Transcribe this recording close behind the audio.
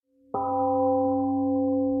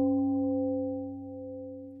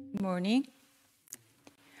morning.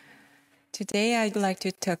 Today I'd like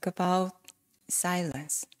to talk about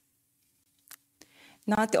silence.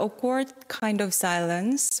 Not the awkward kind of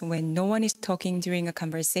silence when no one is talking during a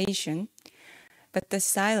conversation, but the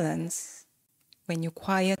silence when you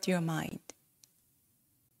quiet your mind.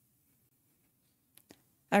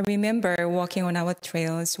 I remember walking on our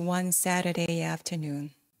trails one Saturday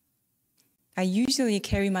afternoon. I usually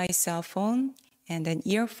carry my cell phone and an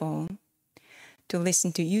earphone to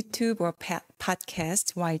listen to YouTube or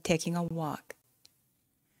podcasts while taking a walk.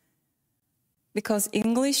 Because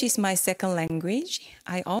English is my second language,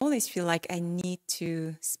 I always feel like I need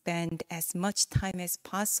to spend as much time as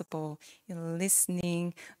possible in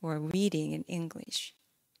listening or reading in English.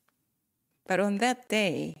 But on that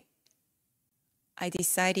day, I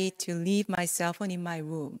decided to leave my cell phone in my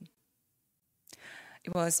room.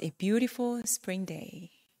 It was a beautiful spring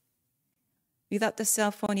day. Without the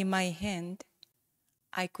cell phone in my hand,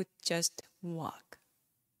 I could just walk.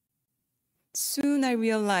 Soon I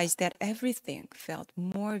realized that everything felt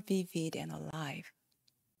more vivid and alive.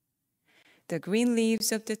 The green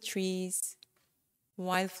leaves of the trees,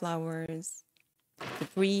 wildflowers, the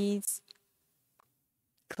breeze,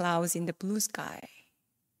 clouds in the blue sky.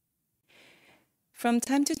 From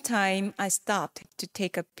time to time, I stopped to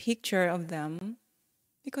take a picture of them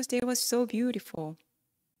because they were so beautiful.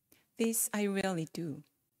 This I rarely do.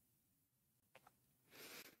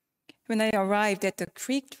 When I arrived at the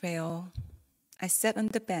creek trail, I sat on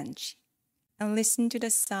the bench and listened to the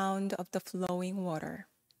sound of the flowing water.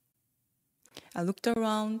 I looked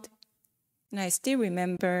around, and I still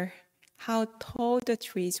remember how tall the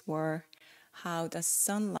trees were, how the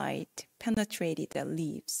sunlight penetrated the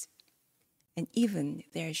leaves, and even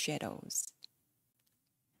their shadows.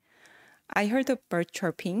 I heard the bird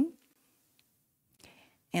chirping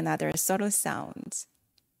and other subtle sounds,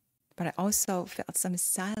 but I also felt some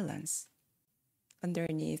silence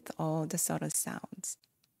underneath all the subtle sounds.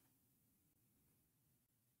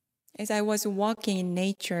 As I was walking in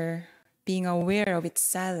nature, being aware of its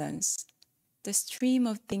silence, the stream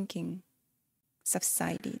of thinking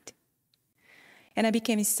subsided, and I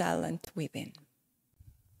became silent within.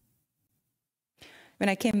 When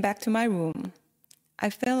I came back to my room, I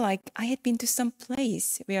felt like I had been to some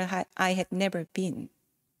place where I had never been.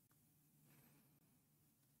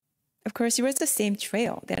 Of course, it was the same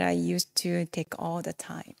trail that I used to take all the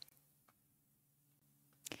time.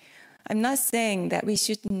 I'm not saying that we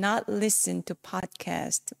should not listen to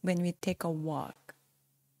podcasts when we take a walk.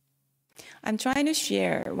 I'm trying to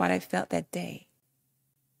share what I felt that day.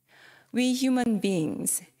 We human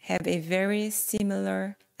beings have a very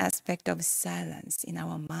similar aspect of silence in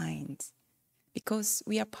our minds because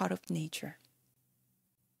we are part of nature.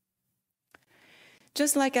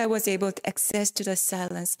 Just like I was able to access to the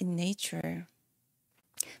silence in nature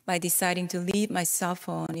by deciding to leave my cell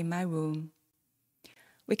phone in my room,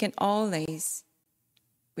 we can always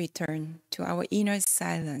return to our inner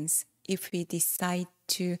silence if we decide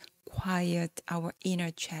to quiet our inner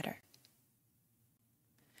chatter.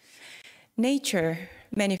 Nature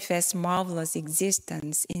manifests marvelous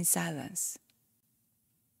existence in silence.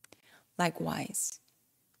 Likewise,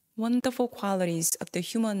 wonderful qualities of the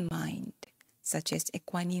human mind, such as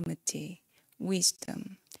equanimity,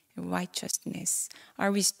 wisdom, and righteousness,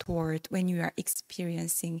 are restored when you are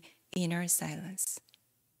experiencing inner silence.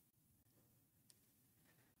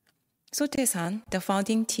 Sotaesan, the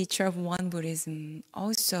founding teacher of Won Buddhism,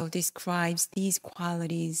 also describes these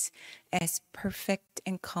qualities as perfect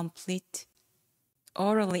and complete,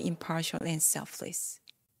 utterly impartial and selfless.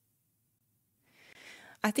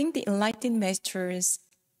 I think the enlightened masters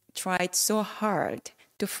tried so hard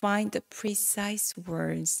to find the precise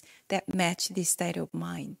words that match this state of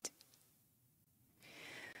mind.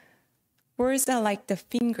 Words are like the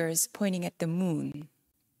fingers pointing at the moon.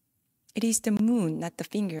 It is the moon, not the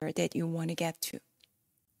finger, that you want to get to.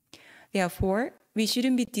 Therefore, we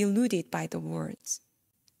shouldn't be deluded by the words.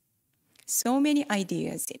 So many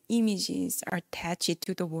ideas and images are attached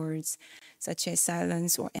to the words, such as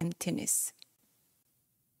silence or emptiness.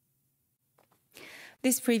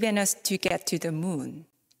 This prevents us to get to the moon.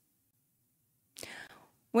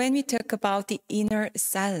 When we talk about the inner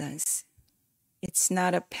silence, it's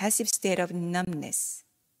not a passive state of numbness.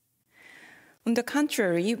 On the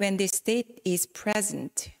contrary, when this state is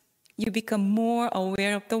present, you become more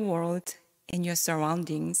aware of the world and your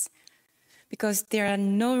surroundings because there are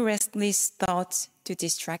no restless thoughts to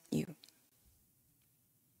distract you.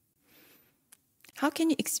 How can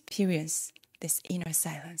you experience this inner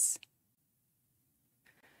silence?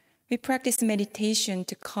 We practice meditation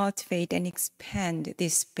to cultivate and expand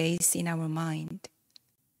this space in our mind.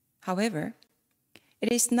 However,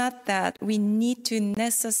 It is not that we need to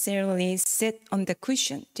necessarily sit on the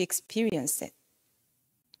cushion to experience it.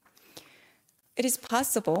 It is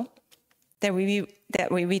possible that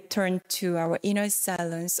we return to our inner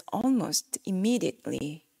silence almost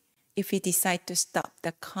immediately if we decide to stop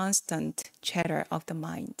the constant chatter of the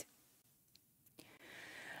mind.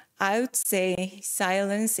 I would say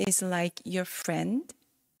silence is like your friend,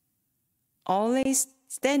 always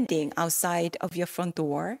standing outside of your front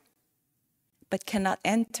door, but cannot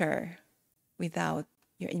enter without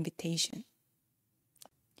your invitation.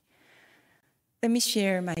 Let me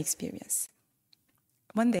share my experience.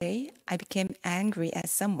 One day, I became angry at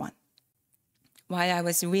someone while I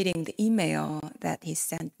was reading the email that he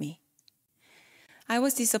sent me. I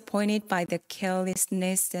was disappointed by the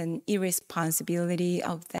carelessness and irresponsibility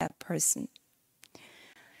of that person.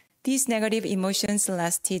 These negative emotions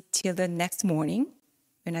lasted till the next morning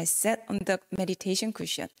when I sat on the meditation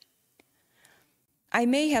cushion. I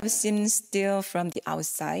may have seemed still from the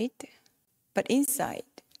outside, but inside,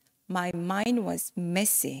 my mind was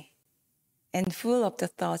messy and full of the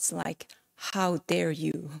thoughts like, how dare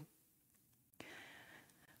you?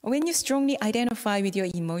 When you strongly identify with your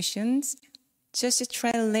emotions, just to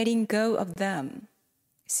try letting go of them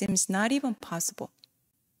seems not even possible.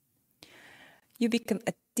 You become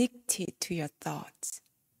addicted to your thoughts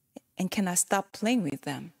and cannot stop playing with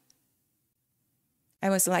them. I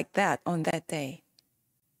was like that on that day.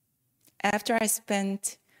 After I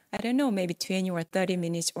spent, maybe 20 or 30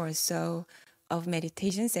 minutes or so of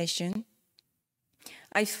meditation session,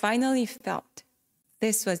 I finally felt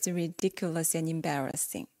this was ridiculous and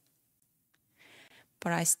embarrassing.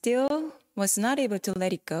 But I still was not able to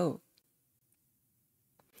let it go.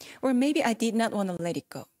 Or maybe I did not want to let it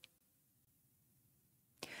go.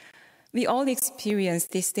 We all experience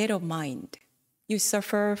this state of mind. You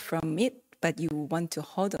suffer from it, but you want to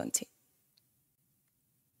hold on to it.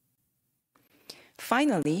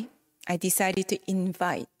 Finally, I decided to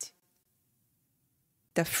invite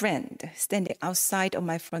the friend standing outside of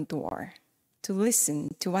my front door to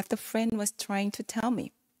listen to what the friend was trying to tell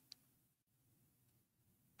me.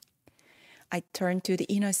 I turned to the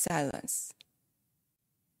inner silence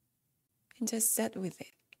and just sat with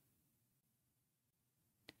it.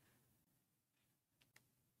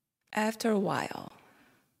 After a while,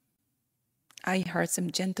 I heard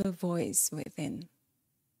some gentle voice within.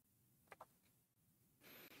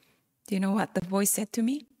 Do you know what the voice said to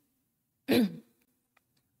me?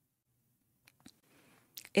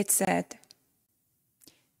 It said,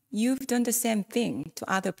 "You've done the same thing to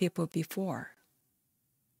other people before."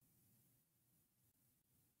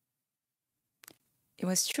 It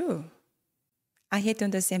was true. I had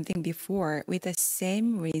done the same thing before with the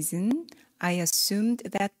same reason I assumed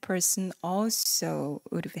that person also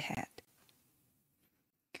would have had.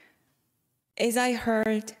 As I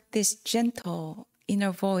heard this gentle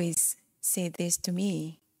inner voice say this to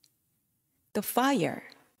me, the fire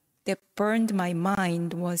that burned my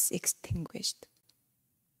mind was extinguished.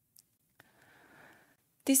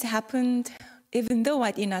 This happened even though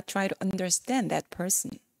I did not try to understand that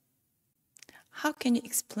person. How can you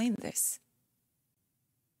explain this?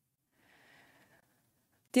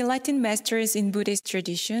 The enlightened masters in Buddhist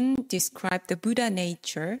tradition describe the Buddha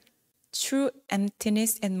nature, true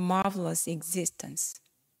emptiness and marvelous existence.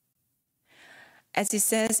 As it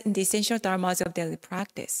says in the Essential Dharmas of Daily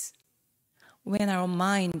Practice, when our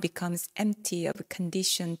mind becomes empty of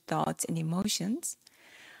conditioned thoughts and emotions,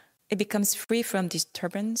 it becomes free from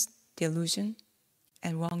disturbance, delusion,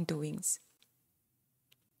 and wrongdoings.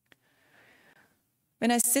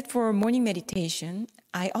 When I sit for morning meditation,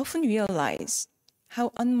 I often realize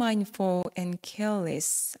how unmindful and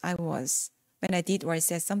careless I was when I did or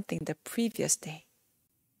said something the previous day.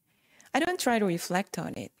 I don't try to reflect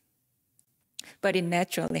on it, but it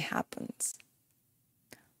naturally happens.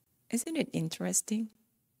 Isn't it interesting?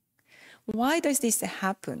 Why does this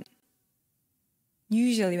happen?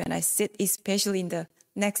 Usually when I sit, especially in the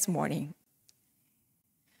next morning.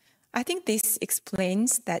 I think this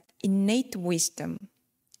explains that innate wisdom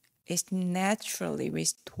is naturally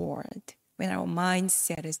restored when our mind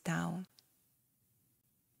settles down.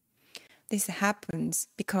 This happens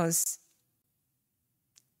because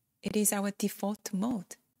it is our default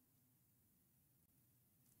mode.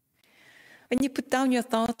 When you put down your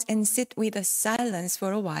thoughts and sit with the silence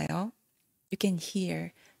for a while, you can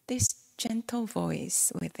hear this gentle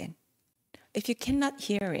voice within. If you cannot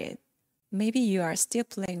hear it, maybe you are still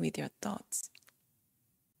playing with your thoughts.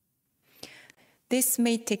 This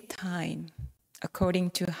may take time according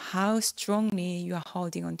to how strongly you are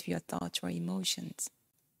holding on to your thoughts or emotions.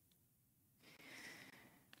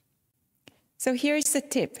 So here's the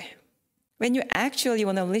tip. When you actually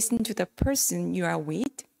want to listen to the person you are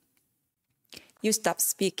with, you stop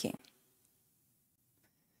speaking.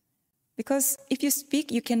 Because if you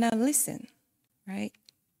speak, you cannot listen, right?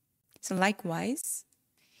 So likewise,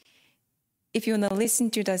 if you want to listen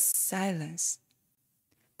to the silence,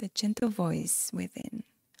 the gentle voice within,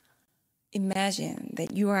 imagine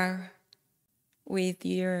that you are with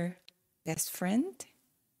your best friend,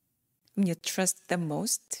 whom you trust the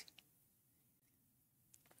most,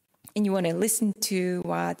 and you want to listen to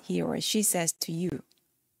what he or she says to you.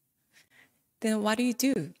 Then what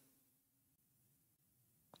do?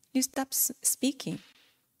 You stop speaking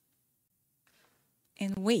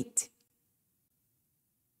and wait.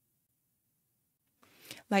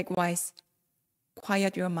 Likewise,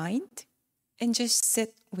 quiet your mind and just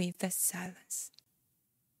sit with the silence.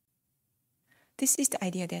 This is the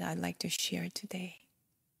idea that I'd like to share today.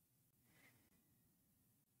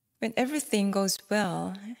 When everything goes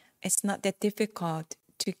well, it's not that difficult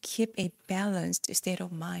to keep a balanced state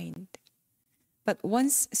of mind. But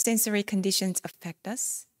once sensory conditions affect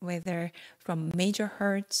us, whether from major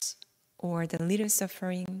hurts or the little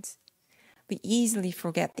sufferings, we easily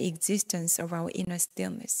forget the existence of our inner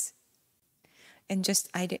stillness and just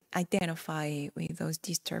identify with those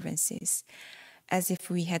disturbances as if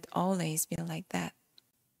we had always been like that.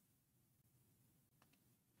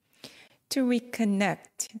 To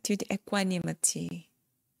reconnect to the equanimity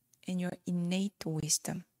and your innate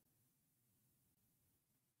wisdom,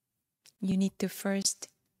 you need to first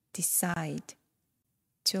decide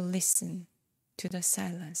to listen to the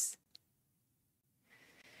silence.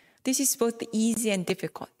 This is both easy and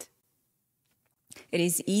difficult. It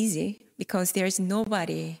is easy because there is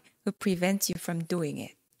nobody who prevents you from doing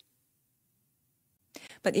it.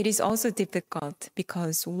 But it is also difficult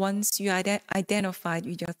because once you identified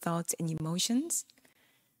with your thoughts and emotions,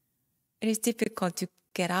 it is difficult to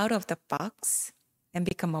get out of the box and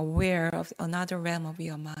become aware of another realm of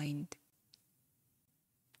your mind.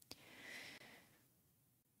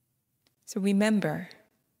 So remember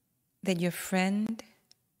that your friend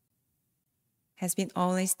has been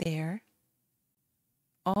always there,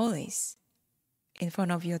 always in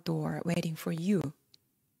front of your door waiting for you,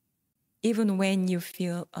 even when you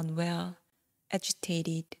feel unwell,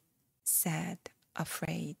 agitated, sad,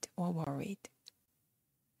 afraid, or worried.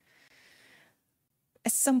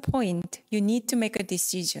 At some point, you need to make a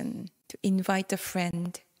decision to invite a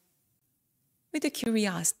friend with a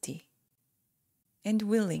curiosity and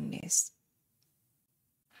willingness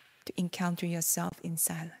to encounter yourself in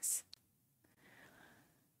silence.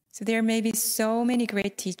 So there may be so many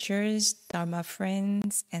great teachers, Dharma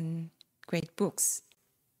friends, and great books.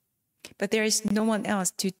 But there is no one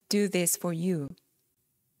else to do this for you.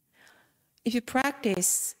 If you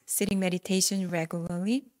practice sitting meditation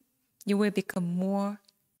regularly, you will become more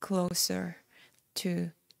closer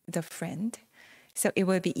to the friend. So it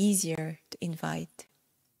will be easier to invite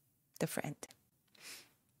the friend.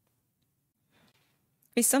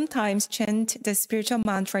 We sometimes chant the spiritual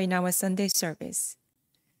mantra in our Sunday service.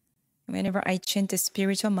 Whenever I chant the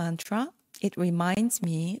spiritual mantra, it reminds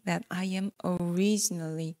me that I am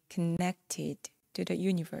originally connected to the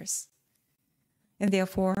universe. And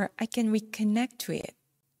therefore, I can reconnect to it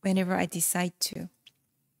whenever I decide to.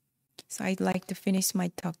 So I'd like to finish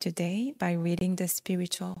my talk today by reading the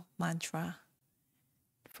spiritual mantra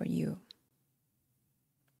for you.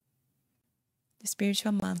 The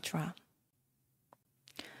spiritual mantra.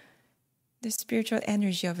 The spiritual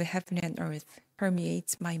energy of heaven and earth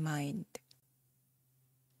permeates my mind.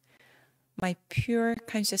 My pure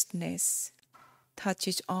consciousness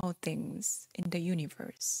touches all things in the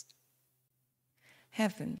universe.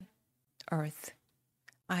 Heaven, earth,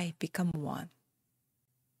 I become one.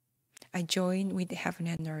 I join with heaven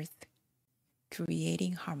and earth,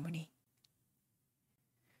 creating harmony.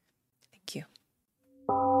 Thank you.